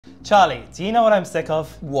Charlie, do you know what I'm sick of?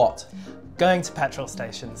 What? Going to petrol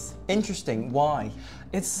stations. Interesting, why?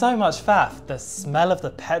 It's so much faff. The smell of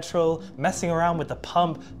the petrol, messing around with the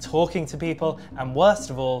pump, talking to people, and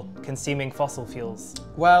worst of all, consuming fossil fuels.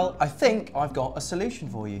 Well, I think I've got a solution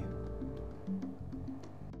for you.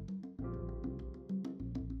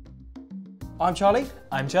 I'm Charlie.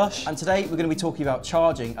 I'm Josh. And today we're going to be talking about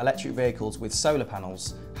charging electric vehicles with solar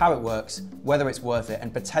panels, how it works, whether it's worth it,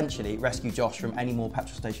 and potentially rescue Josh from any more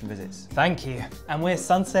petrol station visits. Thank you. And we're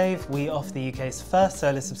Sunsave. We offer the UK's first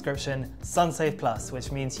solar subscription, Sunsave Plus,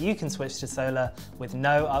 which means you can switch to solar with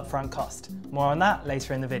no upfront cost. More on that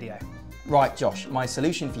later in the video. Right, Josh, my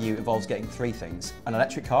solution for you involves getting three things: an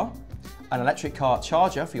electric car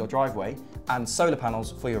charger for your driveway, and solar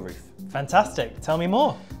panels for your roof. Fantastic. Tell me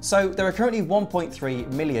more. So there are currently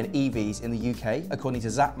 1.3 million EVs in the UK, according to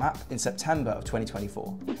Zapmap in September of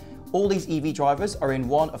 2024. All these EV drivers are in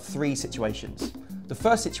one of three situations. The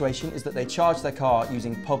first situation is that they charge their car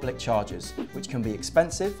using public chargers, which can be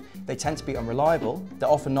expensive, they tend to be unreliable, they're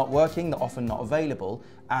often not working, they're often not available,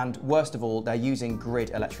 and worst of all, they're using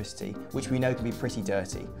grid electricity, which we know can be pretty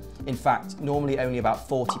dirty. In fact, normally only about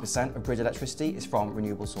 40% of grid electricity is from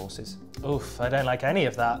renewable sources. Oof, I don't like any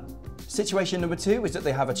of that. Situation number two is that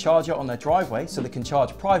they have a charger on their driveway, so they can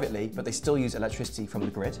charge privately, but they still use electricity from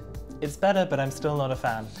the grid. It's better, but I'm still not a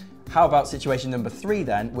fan. How about situation number three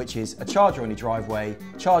then, which is a charger on your driveway,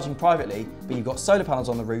 charging privately, but you've got solar panels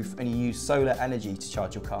on the roof and you use solar energy to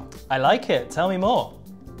charge your car? I like it. Tell me more.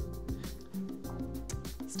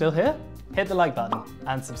 Still here? Hit the like button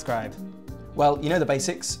and subscribe. Well, you know the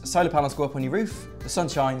basics. Solar panels go up on your roof, the sun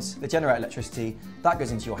shines, they generate electricity, that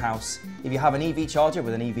goes into your house. If you have an EV charger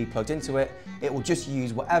with an EV plugged into it, it will just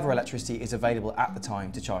use whatever electricity is available at the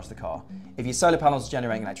time to charge the car. If your solar panels are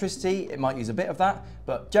generating electricity, it might use a bit of that,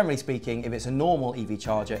 but generally speaking, if it's a normal EV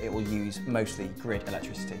charger, it will use mostly grid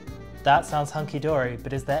electricity. That sounds hunky-dory,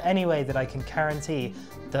 but is there any way that I can guarantee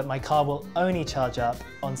that my car will only charge up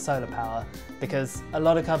on solar power? Because a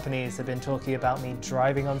lot of companies have been talking about me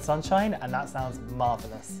driving on sunshine, and that sounds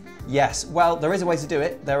marvellous. Yes, well, there is a way to do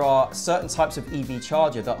it. There are certain types of EV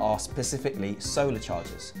charger that are specifically solar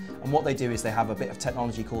chargers. And what they do is they have a bit of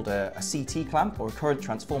technology called a CT clamp, or a current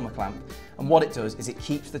transformer clamp. And what it does is it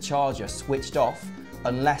keeps the charger switched off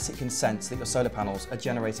unless it can sense that your solar panels are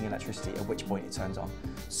generating electricity, at which point it turns on.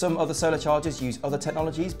 Some other solar chargers use other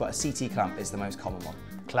technologies, but a CT clamp is the most common one.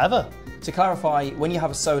 Clever. To clarify, when you have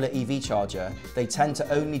a solar EV charger, they tend to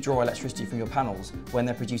only draw electricity from your panels when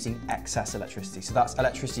they're producing excess electricity. So that's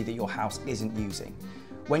electricity that your house isn't using.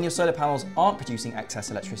 When your solar panels aren't producing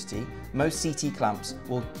excess electricity, most CT clamps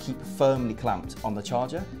will keep firmly clamped on the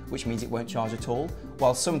charger, which means it won't charge at all,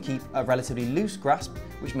 while some keep a relatively loose grasp,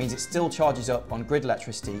 which means it still charges up on grid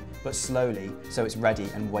electricity, but slowly, so it's ready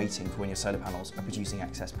and waiting for when your solar panels are producing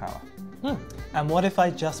excess power. And what if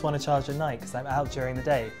I just want to charge at night because I'm out during the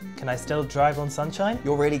day? Can I still drive on sunshine?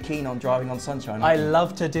 You're really keen on driving on sunshine, I aren't you?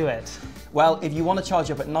 love to do it. Well, if you want to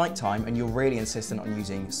charge up at night time and you're really insistent on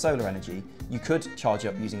using solar energy, you could charge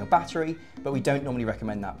up using a battery, but we don't normally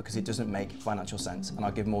recommend that because it doesn't make financial sense, and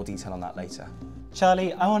I'll give more detail on that later.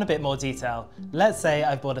 Charlie, I want a bit more detail. Let's say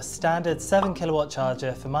I've bought a standard 7 kilowatt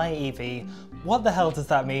charger for my EV. What the hell does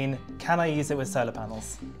that mean? Can I use it with solar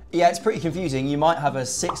panels? Yeah, it's pretty confusing. You might have a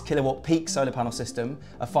 6 kilowatt peak solar panel system,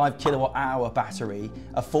 a 5 kilowatt hour battery,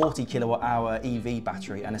 a 40 kilowatt hour EV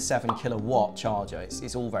battery, and a 7 kilowatt charger.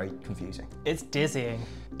 It's all very confusing. It's dizzying.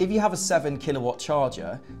 If you have a 7 kilowatt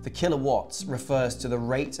charger, the kilowatts refers to the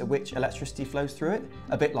rate at which electricity flows through it,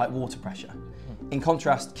 a bit like water pressure. In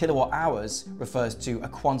contrast, kilowatt hours refers to a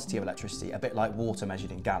quantity of electricity, a bit like water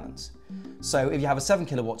measured in gallons. So if you have a 7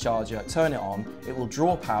 kilowatt charger, turn it on, it will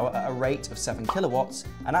draw power at a rate of 7 kilowatts,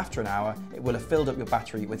 and after an hour, it will have filled up your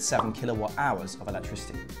battery with 7 kilowatt hours of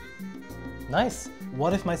electricity. Nice.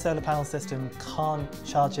 What if my solar panel system can't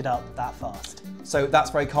charge it up that fast? So that's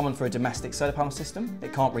very common for a domestic solar panel system.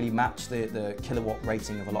 It can't really match the kilowatt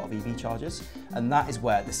rating of a lot of EV chargers, and that is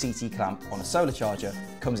where the CT clamp on a solar charger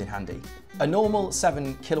comes in handy. A normal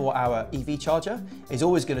 7 kilowatt hour EV charger is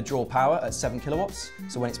always going to draw power at 7 kilowatts,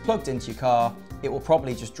 so when it's plugged into your car, it will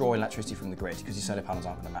probably just draw electricity from the grid because your solar panels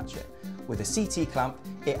aren't going to match it. With a CT clamp,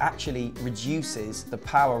 it actually reduces the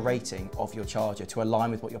power rating of your charger to align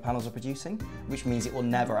with what your panels are producing, which means it will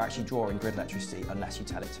never actually draw in grid electricity unless you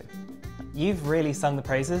tell it to. You've really sung the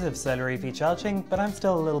praises of solar EV charging, but I'm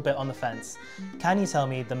still a little bit on the fence. Can you tell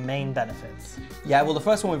me the main benefits? Yeah, well, the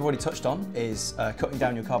first one we've already touched on is cutting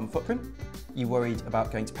down your carbon footprint. You're worried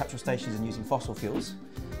about going to petrol stations and using fossil fuels.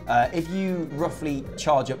 If you roughly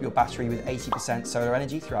charge up your battery with 80% solar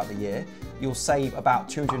energy throughout the year, you'll save about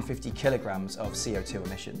 250 kilograms of CO2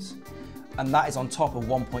 emissions. And that is on top of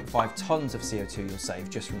 1.5 tonnes of CO2 you'll save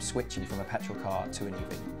just from switching from a petrol car to an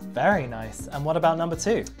EV. Very nice. And what about number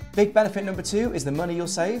 2? Big benefit number 2 is the money you'll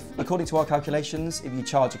save. According to our calculations, if you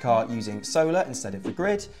charge a car using solar instead of the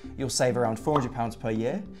grid, you'll save around £400 per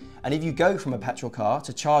year. And if you go from a petrol car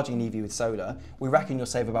to charging an EV with solar, we reckon you'll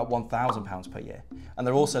save about £1,000 per year. And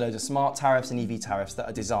there are also loads of smart tariffs and EV tariffs that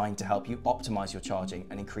are designed to help you optimise your charging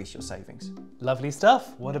and increase your savings. Lovely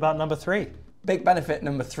stuff. What about number 3? Big benefit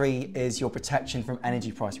number 3 is your protection from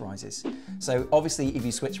energy price rises. So obviously if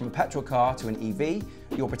you switch from a petrol car to an EV,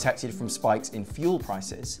 you're protected from spikes in fuel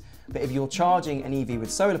prices. But if you're charging an EV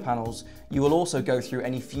with solar panels, you will also go through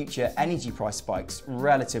any future energy price spikes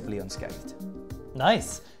relatively unscathed.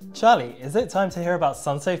 Nice. Charlie, is it time to hear about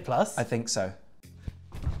Sunsave Plus? I think so.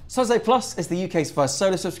 Sunsave Plus is the UK's first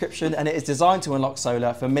solar subscription, and it is designed to unlock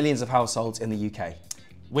solar for millions of households in the UK.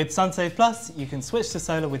 With Sunsave Plus, you can switch to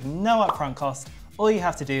solar with no upfront cost. All you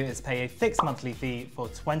have to do is pay a fixed monthly fee for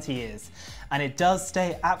 20 years. And it does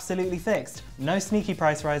stay absolutely fixed. No sneaky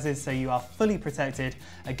price rises, so you are fully protected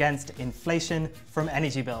against inflation from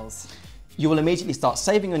energy bills. You will immediately start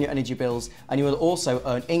saving on your energy bills, and you will also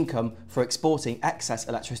earn income for exporting excess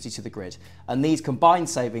electricity to the grid. And these combined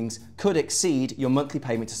savings could exceed your monthly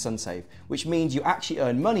payment to Sunsave, which means you actually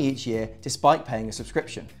earn money each year despite paying a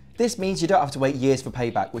subscription. This means you don't have to wait years for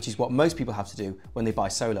payback, which is what most people have to do when they buy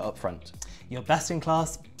solar upfront. Your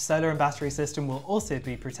best-in-class solar and battery system will also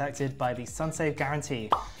be protected by the Sunsave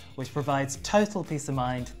Guarantee, which provides total peace of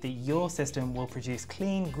mind that your system will produce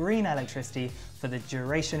clean, green electricity for the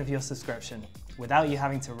duration of your subscription, without you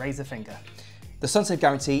having to raise a finger. The Sunsave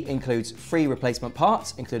Guarantee includes free replacement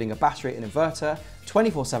parts, including a battery and inverter,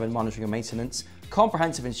 24/7 monitoring and maintenance,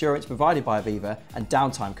 comprehensive insurance provided by Aviva, and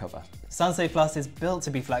downtime cover. Sunsave Plus is built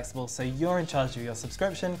to be flexible, so you're in charge of your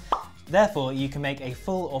subscription. Therefore, you can make a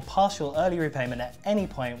full or partial early repayment at any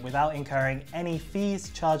point without incurring any fees,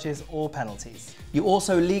 charges, or penalties. You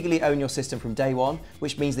also legally own your system from day one,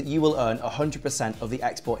 which means that you will earn 100% of the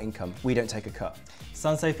export income. We don't take a cut.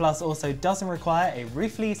 Sunsave Plus also doesn't require a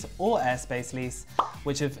roof lease or airspace lease,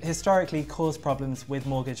 which have historically caused problems with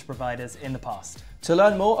mortgage providers in the past. To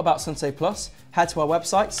learn more about Sunsave Plus, head to our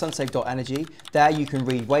website, sunsave.energy. There you can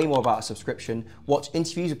read way more about a subscription, watch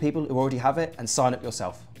interviews with people who already have it, and sign up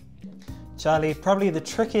yourself. Charlie, probably the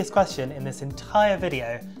trickiest question in this entire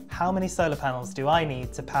video, how many solar panels do I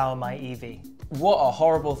need to power my EV? What a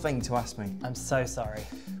horrible thing to ask me. I'm so sorry.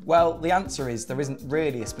 Well, the answer is there isn't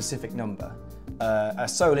really a specific number. A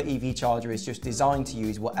solar EV charger is just designed to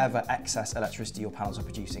use whatever excess electricity your panels are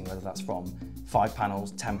producing, whether that's from 5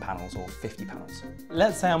 panels, 10 panels, or 50 panels.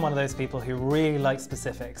 Let's say I'm one of those people who really like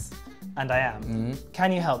specifics, and I am.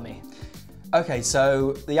 Can you help me? Okay,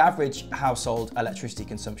 so the average household electricity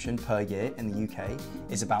consumption per year in the UK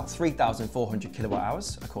is about 3,400 kilowatt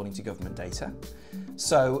hours, according to government data.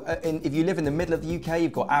 So if you live in the middle of the UK,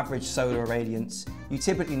 you've got average solar irradiance, you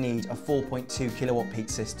typically need a 4.2 kilowatt peak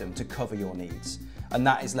system to cover your needs. And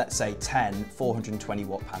that is, let's say, 10 420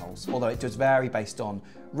 watt panels, although it does vary based on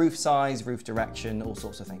roof size, roof direction, all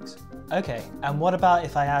sorts of things. Okay, and what about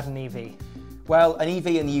if I add an EV? Well, an EV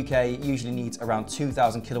in the UK usually needs around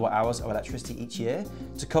 2,000 kilowatt hours of electricity each year.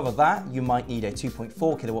 To cover that, you might need a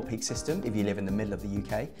 2.4 kilowatt peak system if you live in the middle of the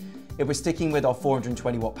UK. If we're sticking with our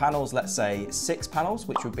 420 watt panels, let's say 6 panels,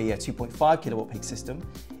 which would be a 2.5 kilowatt peak system.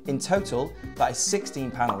 In total, that is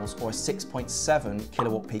 16 panels or a 6.7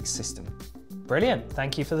 kilowatt peak system. Brilliant,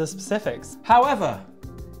 thank you for the specifics. However,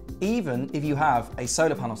 even if you have a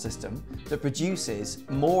solar panel system that produces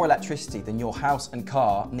more electricity than your house and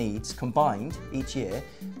car needs combined each year,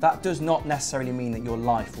 that does not necessarily mean that your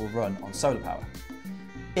life will run on solar power.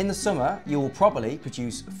 In the summer, you will probably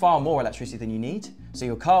produce far more electricity than you need, so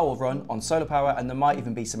your car will run on solar power and there might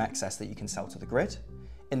even be some excess that you can sell to the grid.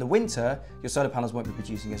 In the winter, your solar panels won't be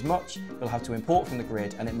producing as much, you'll have to import from the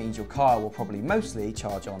grid, and it means your car will probably mostly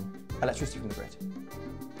charge on electricity from the grid.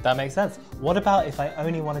 That makes sense. What about if I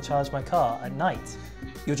only want to charge my car at night?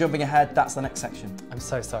 You're jumping ahead, that's the next section. I'm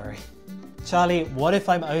so sorry. Charlie, what if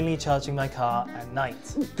I'm only charging my car at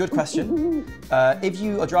night? Good question. If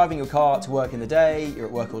you are driving your car to work in the day, you're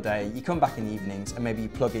at work all day, you come back in the evenings and maybe you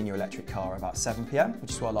plug in your electric car about 7 PM, which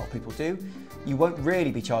is what a lot of people do, you won't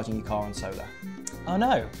really be charging your car on solar. Oh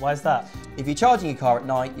no, why is that? If you're charging your car at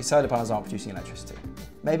night, your solar panels aren't producing electricity.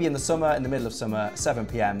 Maybe in the summer, in the middle of summer, 7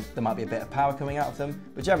 PM, there might be a bit of power coming out of them,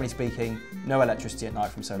 but generally speaking, no electricity at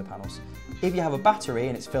night from solar panels. If you have a battery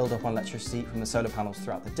and it's filled up on electricity from the solar panels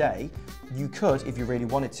throughout the day, you could, if you really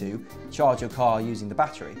wanted to, charge your car using the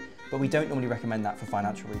battery. but we don't normally recommend that for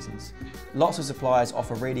financial reasons. Lots of suppliers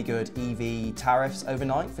offer really good EV tariffs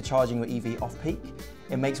overnight for charging your EV off-peak.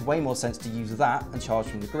 It makes way more sense to use that and charge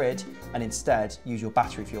from the grid, and instead use your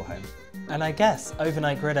battery for your home. And I guess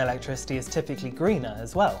overnight grid electricity is typically greener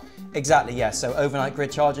as well. Exactly, yes. So overnight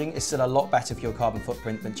grid charging is still a lot better for your carbon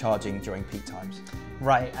footprint than charging during peak times.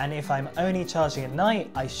 Right, and if I'm only charging at night,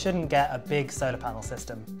 I shouldn't get a big solar panel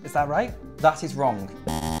system. Is that right? That is wrong.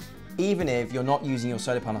 Even if you're not using your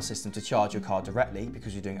solar panel system to charge your car directly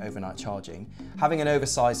because you're doing overnight charging, having an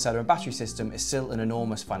oversized solar and battery system is still an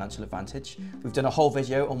enormous financial advantage. We've done a whole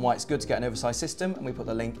video on why it's good to get an oversized system, and we put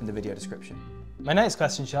the link in the video description. My next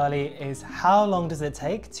question, Charlie, is how long does it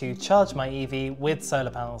take to charge my EV with solar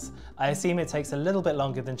panels? I assume it takes a little bit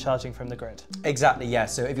longer than charging from the grid. Exactly,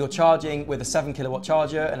 yes. So if you're charging with a 7 kilowatt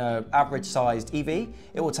charger and an average sized EV,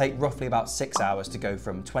 it will take roughly about 6 hours to go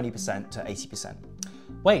from 20% to 80%.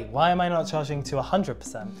 Wait, why am I not charging to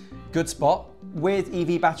 100%? Good spot. With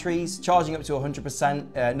EV batteries, charging up to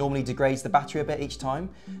 100% normally degrades the battery a bit each time,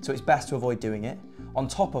 so it's best to avoid doing it. On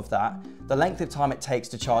top of that, the length of time it takes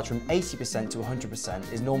to charge from 80% to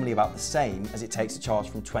 100% is normally about the same as it takes to charge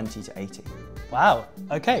from 20 to 80. Wow,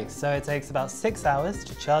 okay, so it takes about 6 hours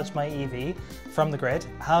to charge my EV from the grid.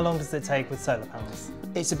 How long does it take with solar panels?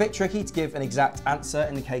 It's a bit tricky to give an exact answer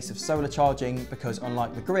in the case of solar charging because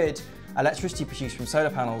unlike the grid, electricity produced from solar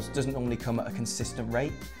panels doesn't normally come at a consistent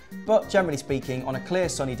rate. But generally speaking, on a clear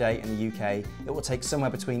sunny day in the UK, it will take somewhere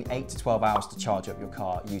between 8 to 12 hours to charge up your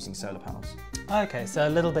car using solar panels. Okay, so a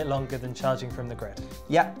little bit longer than charging from the grid.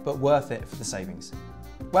 Yeah, but worth it for the savings.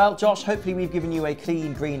 Well, Josh, hopefully we've given you a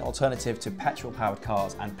clean, green alternative to petrol-powered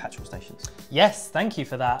cars and petrol stations. Yes, thank you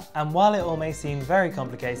for that. And while it all may seem very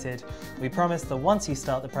complicated, we promise that once you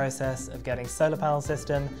start the process of getting solar panel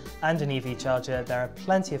system and an EV charger, there are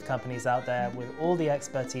plenty of companies out there with all the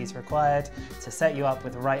expertise required to set you up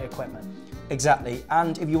with the right equipment. Exactly,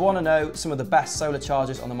 and if you want to know some of the best solar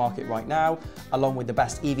chargers on the market right now, along with the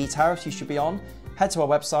best EV tariffs you should be on, head to our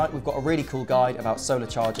website. We've got a really cool guide about solar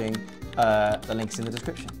charging. The link's in the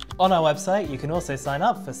description. On our website, you can also sign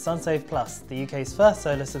up for Sunsave Plus, the UK's first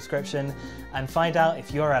solar subscription, and find out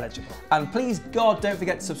if you're eligible. And please, God, don't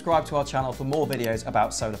forget to subscribe to our channel for more videos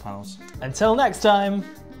about solar panels. Until next time!